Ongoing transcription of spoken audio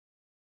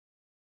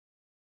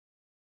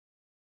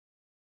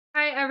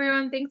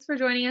everyone. Thanks for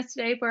joining us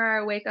today for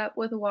our Wake Up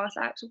with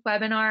Wasatch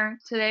webinar.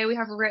 Today we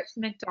have Rich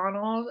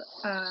McDonald,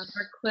 our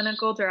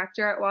clinical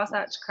director at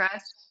Wasatch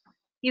Crest.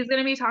 He's going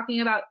to be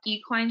talking about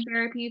equine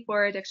therapy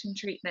for addiction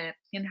treatment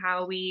and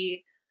how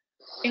we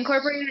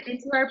incorporate it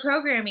into our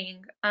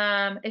programming.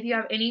 If you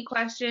have any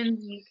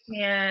questions, you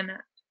can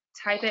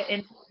type it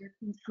into your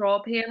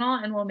control panel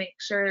and we'll make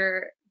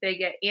sure they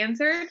get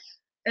answered.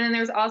 And then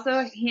there's also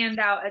a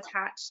handout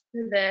attached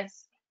to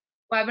this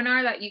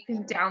webinar that you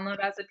can download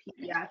as a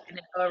PDF, and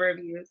it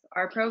overviews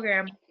our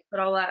program. But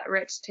I'll let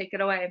Rich take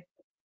it away.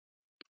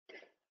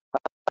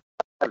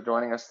 For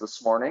joining us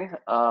this morning.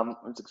 I'm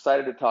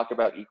excited to talk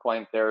about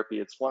equine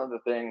therapy. It's one of the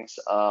things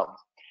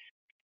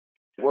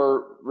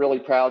we're really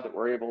proud that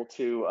we're able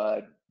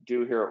to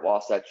do here at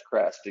Wasatch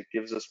Crest. It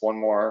gives us one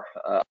more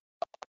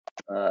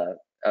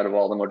out of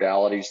all the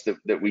modalities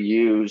that we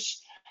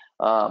use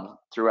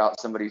throughout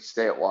somebody's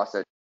stay at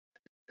Wasatch.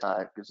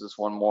 It gives us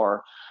one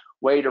more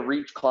way to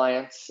reach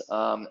clients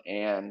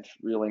and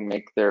really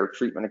make their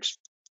treatment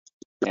experience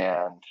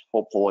and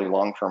hopefully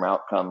long-term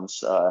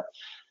outcomes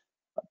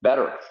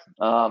better.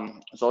 So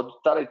I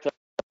thought I'd tell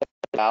you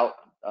about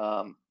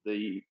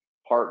the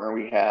partner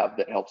we have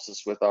that helps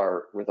us with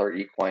our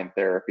equine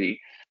therapy.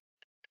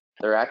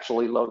 They're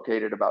actually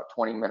located about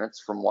 20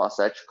 minutes from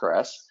Wasatch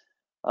Crest,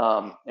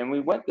 and we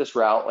went this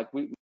route. Like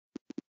we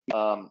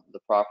the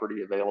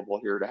property available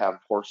here to have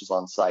horses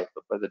on site,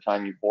 but by the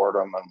time you board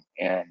them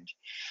and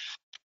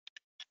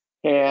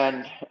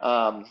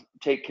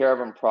take care of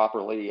them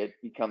properly, it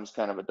becomes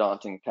kind of a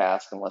daunting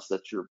task unless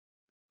that's your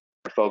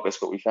focus.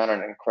 But we found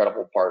an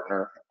incredible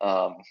partner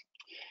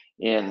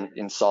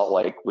in Salt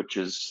Lake, which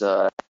is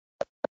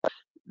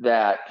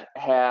that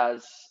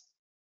has,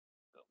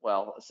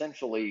 well,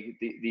 essentially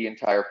the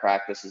entire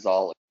practice is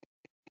all,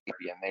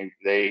 and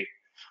they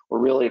were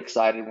really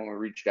excited when we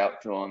reached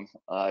out to them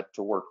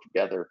to work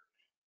together.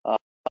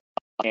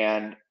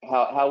 And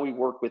how we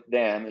work with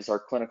them is our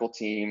clinical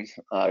team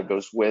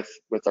goes with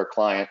our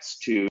clients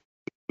to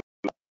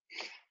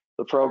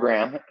the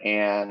program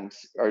and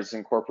is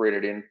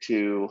incorporated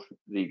into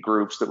the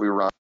groups that we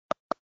run.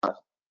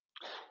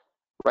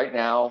 Right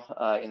now,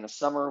 in the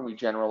summer, we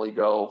generally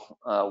go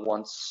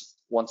once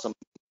a month.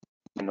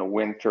 In the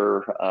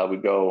winter, we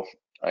go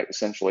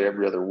essentially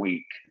every other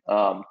week.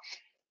 One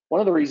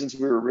of the reasons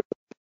we were really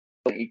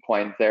in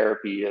equine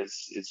therapy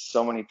is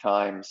so many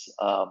times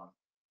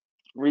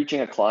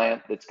reaching a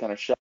client that's kind of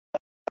shut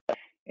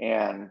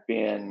and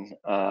been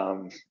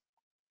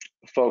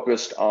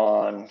focused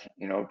on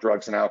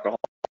drugs and alcohol.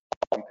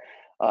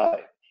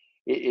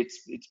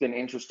 It's been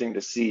interesting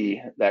to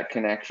see that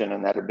connection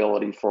and that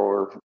ability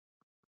for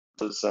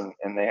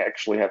and they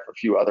actually have a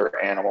few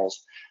other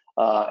animals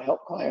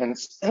help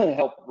clients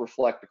help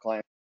reflect the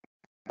client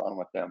on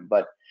with them.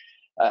 But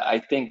I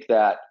think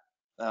that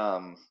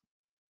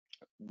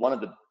one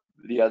of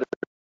the other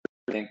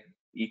thing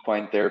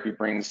equine therapy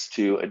brings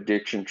to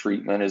addiction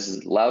treatment is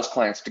it allows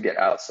clients to get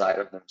outside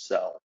of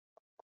themselves.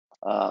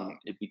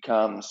 It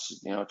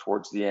becomes,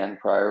 towards the end,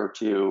 prior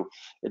to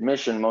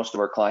admission, most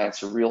of our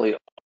clients are really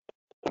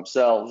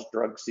themselves,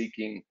 drug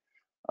seeking,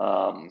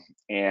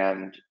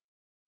 and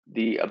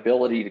the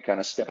ability to kind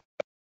of step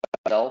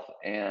yourself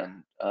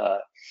and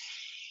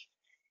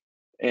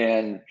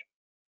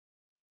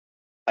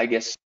I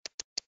guess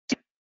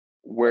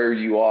where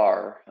you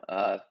are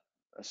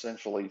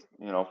essentially,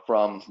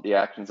 from the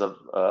actions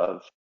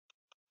of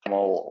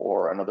animal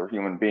or another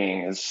human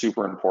being is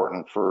super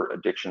important for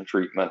addiction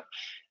treatment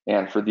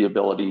and for the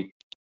ability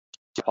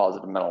to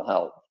positive mental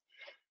health.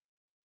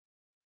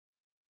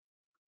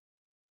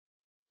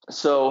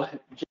 So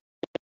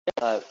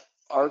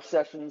our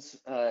sessions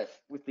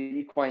with the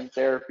equine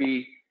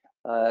therapy,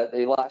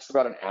 they last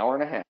about an hour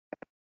and a half.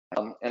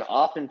 And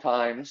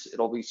oftentimes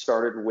it'll be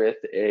started with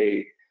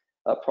a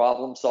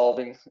problem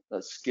solving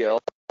skill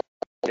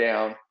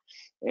down,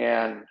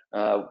 and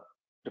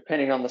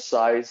depending on the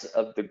size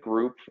of the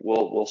group,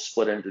 we'll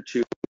split into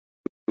two,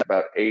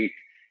 about eight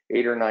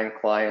or nine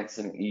clients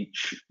in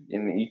each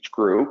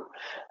group.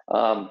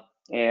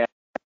 And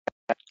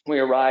we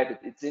arrive,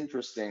 it's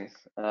interesting.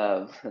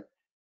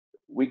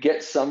 We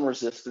get some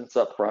resistance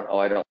up front. Oh,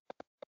 I don't.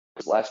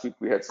 Last week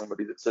we had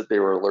somebody that said they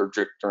were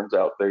allergic. Turns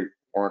out they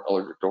weren't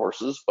allergic to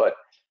horses, but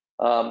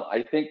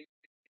I think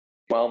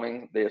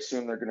overwhelming. They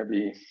assume they're going to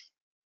be,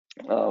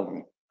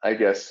 I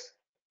guess,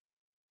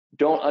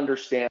 don't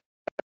understand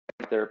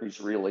what therapy is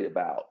really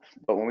about.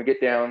 But when we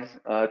get down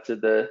to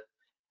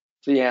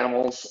the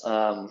animals,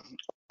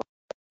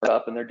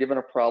 up and they're given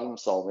a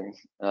problem-solving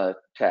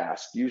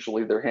task.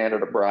 Usually they're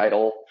handed a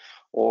bridle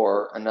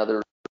or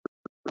another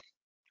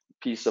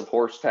piece of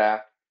horse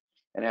tack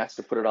and asked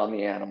to put it on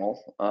the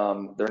animal.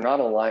 They're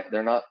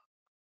not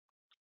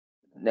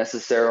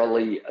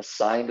necessarily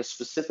assigned a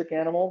specific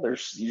animal.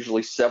 There's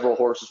usually several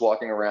horses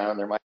walking around.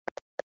 There might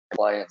be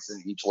clients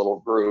in each little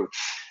group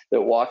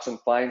that walks and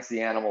finds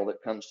the animal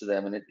that comes to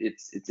them. And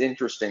it's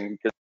interesting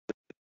because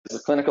the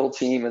clinical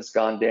team has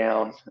gone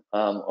down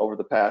over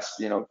the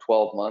past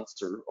 12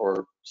 months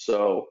or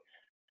so.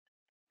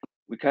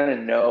 we kind of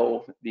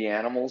know the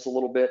animals a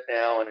little bit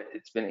now, and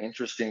it's been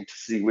interesting to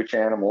see which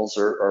animals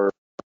or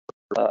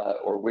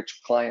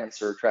which clients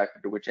are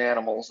attracted to which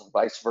animals and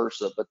vice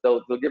versa. But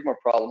they'll give them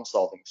a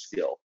problem-solving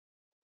skill,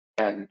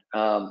 and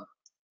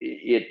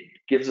it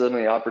gives them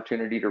the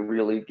opportunity to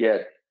really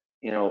get,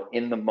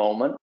 in the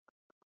moment,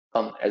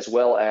 as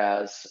well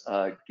as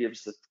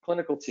gives the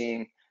clinical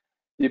team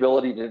the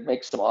ability to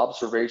make some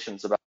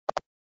observations about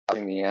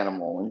the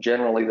animal, and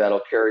generally that'll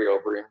carry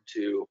over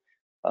into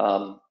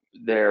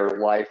their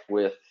life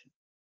with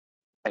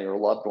your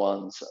loved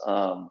ones.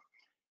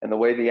 And the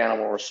way the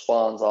animal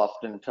responds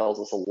often tells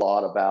us a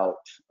lot about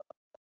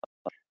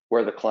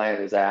where the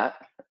client is at,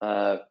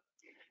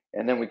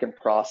 and then we can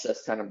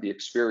process kind of the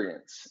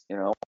experience,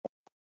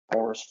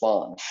 or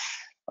respond.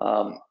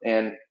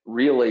 And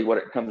really, what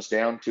it comes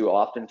down to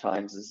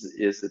oftentimes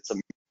is it's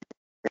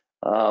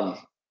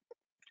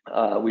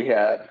we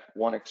had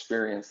one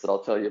experience that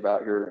I'll tell you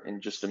about here in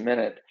just a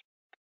minute,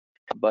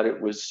 but it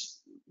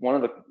was one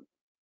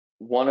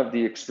of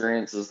the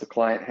experiences the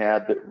client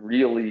had that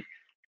really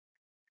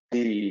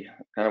see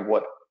kind of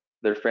what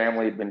their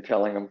family had been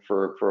telling them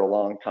for a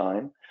long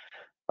time.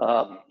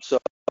 So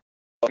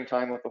spending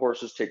time with the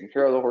horses, taking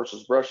care of the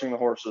horses, brushing the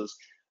horses.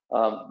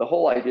 The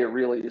whole idea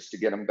really is to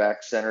get them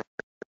back centered,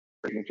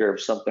 taking care of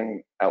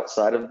something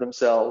outside of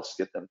themselves,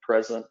 get them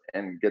present,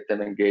 and get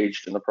them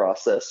engaged in the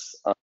process.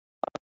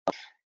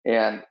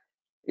 And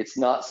it's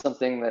not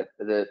something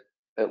that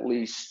at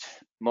least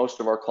most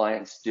of our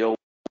clients deal with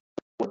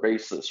on a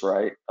basis,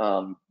 right?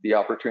 The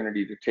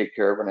opportunity to take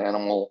care of an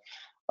animal,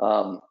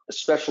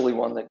 especially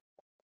one that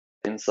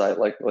insight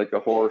like a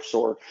horse,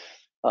 or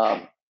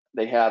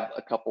they have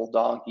a couple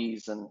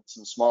donkeys and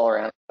some smaller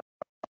animals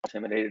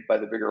intimidated by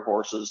the bigger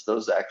horses.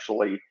 Those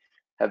actually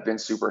have been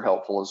super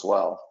helpful as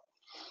well.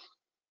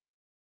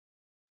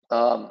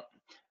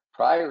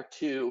 Prior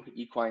to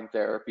equine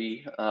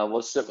therapy,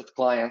 we'll sit with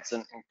clients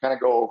and kind of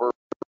go over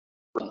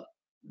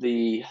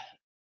the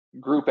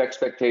group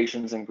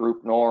expectations and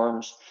group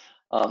norms,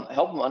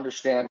 help them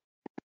understand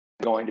what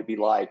it's going to be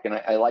like. And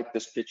I like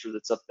this picture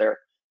that's up there.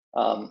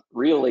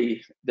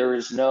 Really, there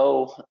is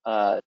no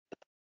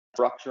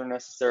structure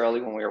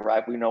necessarily when we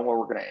arrive. We know where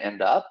we're going to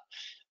end up,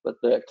 but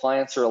the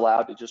clients are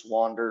allowed to just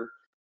wander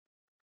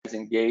as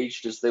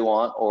engaged as they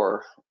want,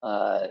 or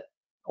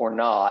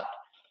not.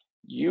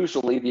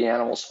 Usually the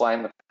animals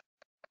find that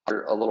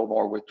they're a little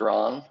more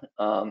withdrawn,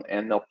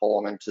 and they'll pull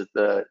them into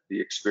the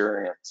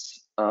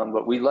experience.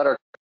 But we let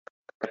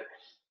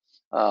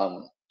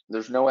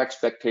there's no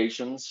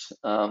expectations.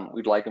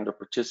 We'd like them to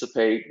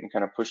participate and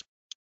kind of push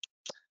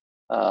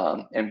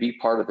and be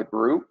part of the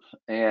group.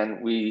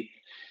 And we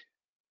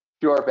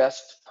do our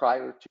best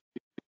prior to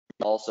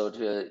also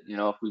to,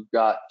 if we've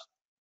got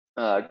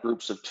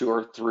groups of 2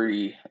 or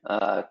 3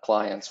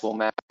 clients, we'll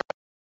match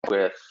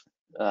with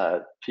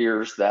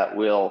peers that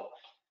will,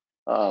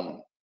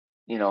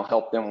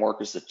 help them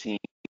work as a team.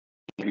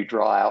 We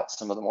draw out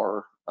some of the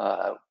more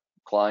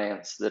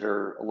clients that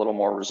are a little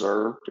more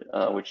reserved,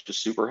 which is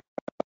super helpful.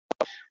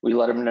 We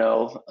let them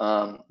know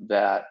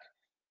that,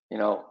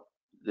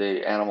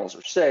 the animals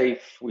are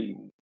safe. We,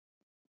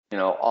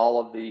 all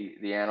of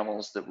the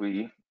animals that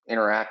we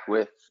interact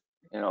with,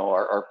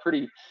 are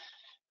pretty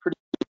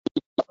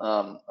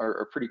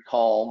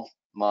calm,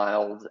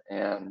 mild,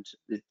 and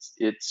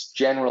it's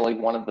generally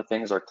one of the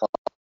things our clients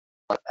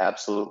are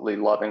absolutely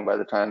loving by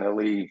the time they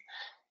leave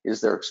is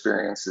their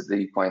experience at the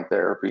equine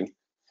therapy.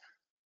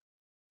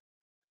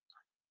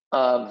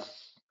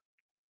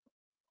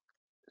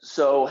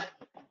 So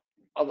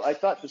I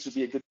thought this would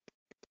be a good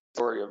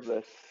story of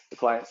the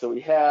client. So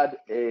we had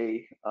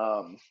a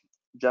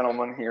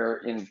gentleman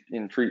here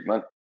in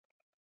treatment,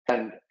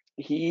 and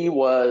he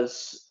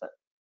was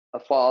a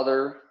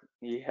father.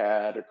 He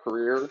had a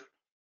career.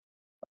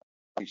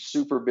 He's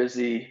super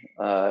busy,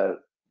 and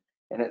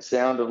it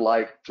sounded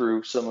like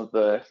through some of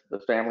the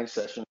family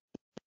sessions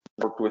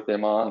I worked with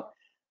him on,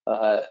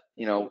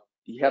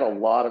 he had a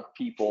lot of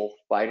people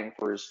fighting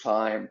for his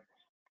time.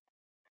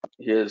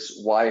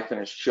 His wife and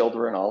his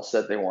children all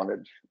said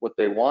what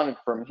they wanted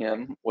from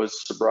him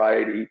was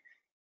sobriety.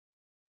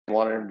 They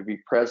wanted him to be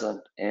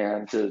present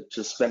and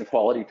to spend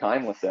quality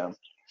time with them.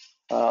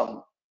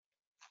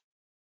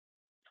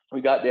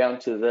 We got down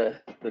to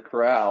the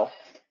corral,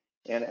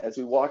 and as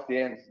we walked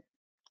in,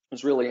 it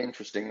was really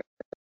interesting.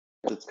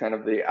 It's kind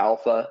of the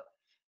alpha,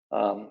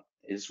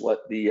 is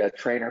what the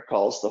trainer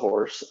calls the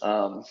horse,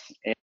 and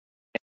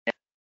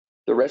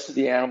the rest of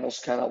the animals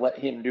kind of let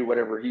him do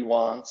whatever he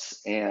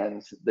wants,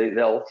 and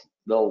they'll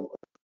flow.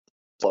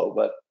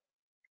 But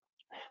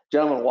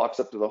gentleman walks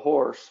up to the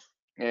horse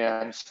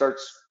and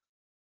starts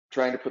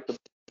trying to put the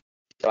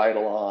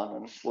bridle on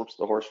and whoops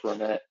the horse for a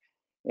minute.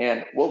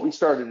 And what we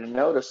started to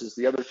notice is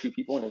the other 2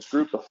 people in his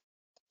group,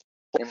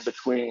 in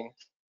between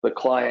the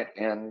client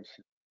and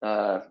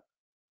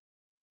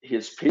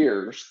his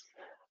peers,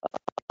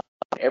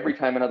 every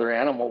time another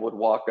animal would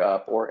walk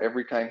up, or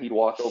every time he'd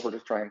walk over to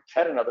try and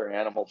pet another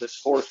animal, this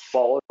horse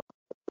followed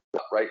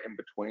right in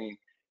between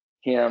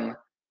him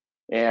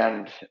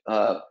and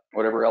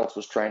whatever else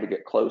was trying to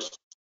get close.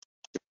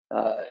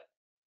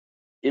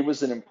 it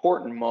was an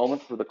important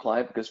moment for the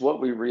client because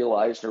what we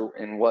realized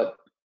and what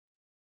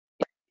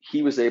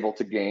he was able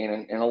to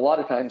gain, and a lot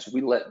of times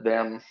we let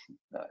them,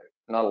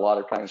 not a lot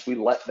of times, we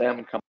let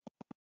them come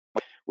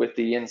with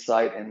the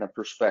insight and the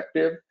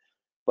perspective,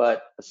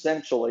 but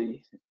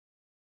essentially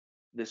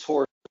this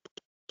horse,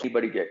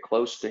 anybody get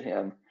close to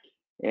him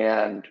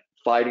and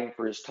fighting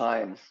for his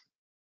time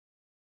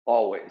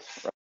always,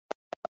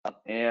 right?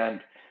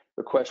 And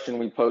the question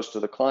we posed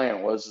to the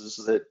client was, is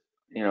that,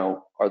 you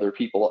know,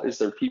 is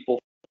there people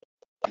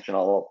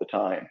all of the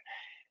time?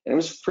 And it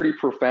was a pretty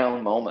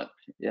profound moment.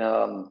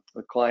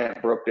 The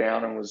client broke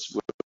down and was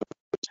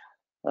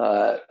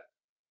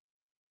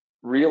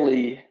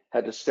really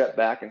had to step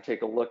back and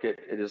take a look at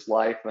his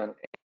life and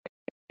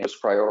was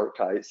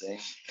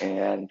prioritizing,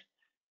 and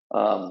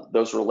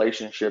those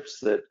relationships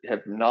that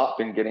have not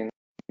been getting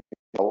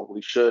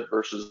probably should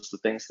versus the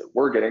things that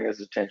were getting his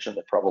attention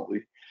that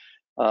probably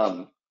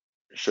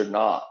should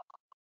not.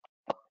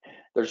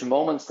 There's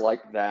moments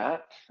like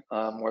that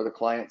where the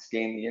clients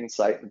gain the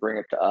insight and bring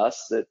it to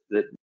us that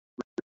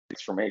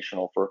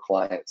transformational for a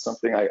client.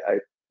 Something I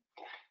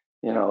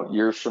you know,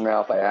 years from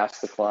now, if I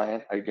ask the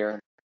client, I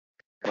guarantee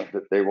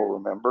that they will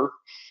remember.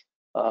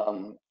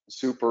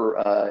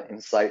 Super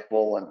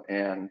insightful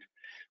and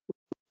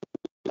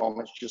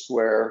moments just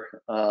where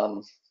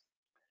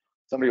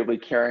somebody will be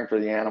caring for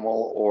the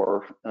animal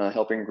or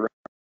helping groom,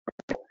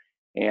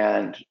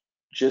 and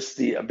just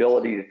the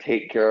ability to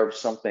take care of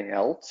something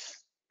else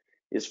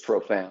is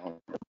profound.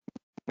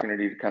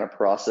 Opportunity to kind of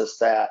process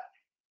that,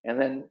 and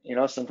then, you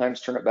know,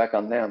 sometimes turn it back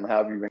on them.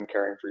 How have you been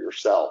caring for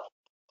yourself?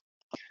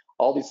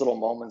 All these little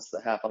moments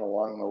that happen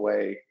along the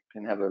way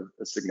can have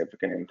a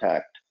significant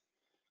impact.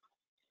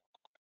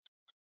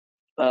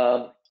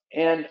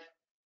 And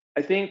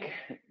I think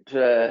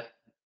to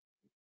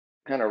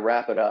kind of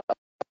wrap it up,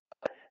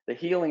 the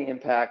healing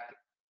impact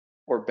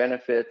or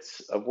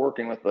benefits of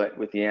working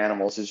with the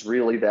animals is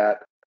really that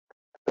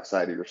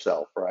side of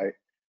yourself, right?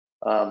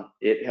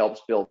 It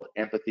helps build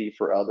empathy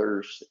for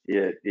others.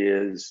 It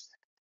is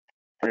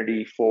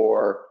opportunity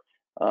for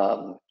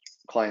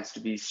clients to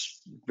be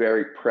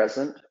very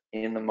present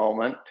in the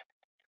moment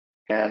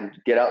and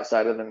get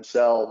outside of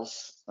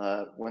themselves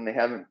when they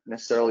haven't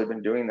necessarily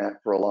been doing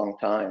that for a long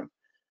time.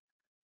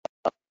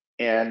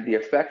 And the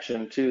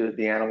affection too that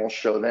the animals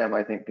show them,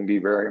 I think, can be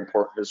very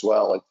important as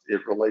well.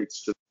 It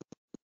relates to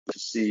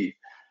see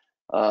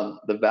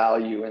the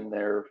value in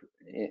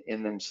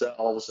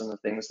themselves and the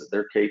things that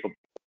they're capable of.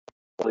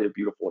 Really a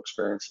beautiful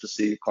experience to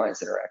see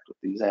clients interact with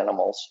these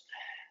animals.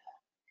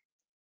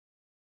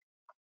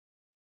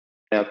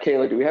 Now,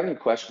 Kayla, do we have any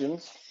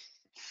questions?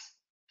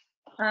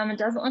 It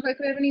doesn't look like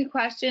we have any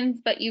questions,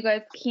 but you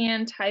guys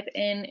can type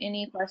in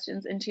any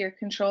questions into your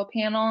control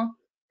panel.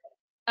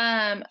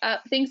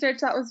 Thanks,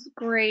 Rich. That was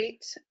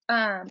great.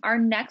 Our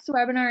next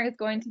webinar is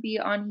going to be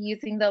on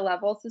using the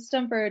level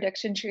system for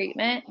addiction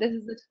treatment. This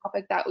is a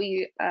topic that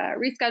we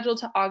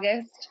rescheduled to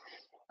August,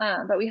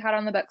 but we had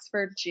on the books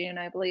for June,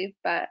 I believe.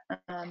 But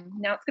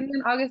now it's going to be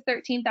on August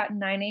 13th at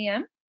 9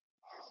 a.m.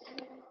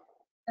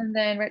 And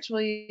then, Rich, will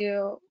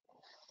you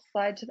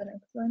slide to the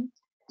next one?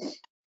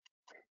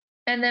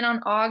 And then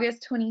on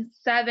August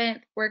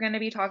 27th, we're going to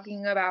be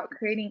talking about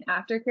creating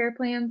aftercare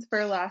plans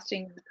for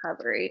lasting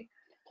recovery.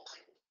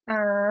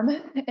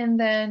 And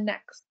then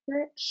next,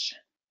 Rich,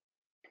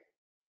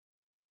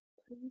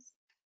 please.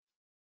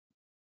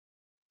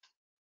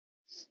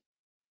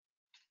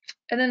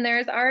 And then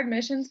there's our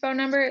admissions phone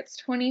number.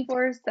 It's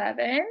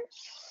 24/7.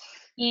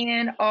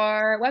 And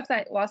our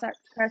website,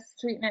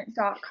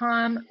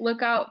 wasatchcresttreatment.com.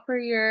 Look out for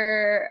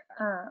your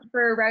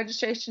for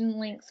registration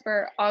links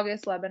for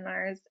August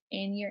webinars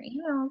in your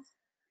emails.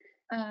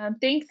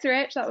 Thanks,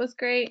 Rich. That was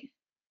great.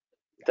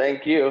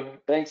 Thanks, you.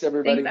 Thanks,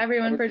 everybody. Thanks,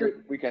 everyone, Have a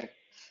great weekend.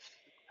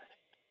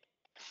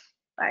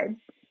 Bye.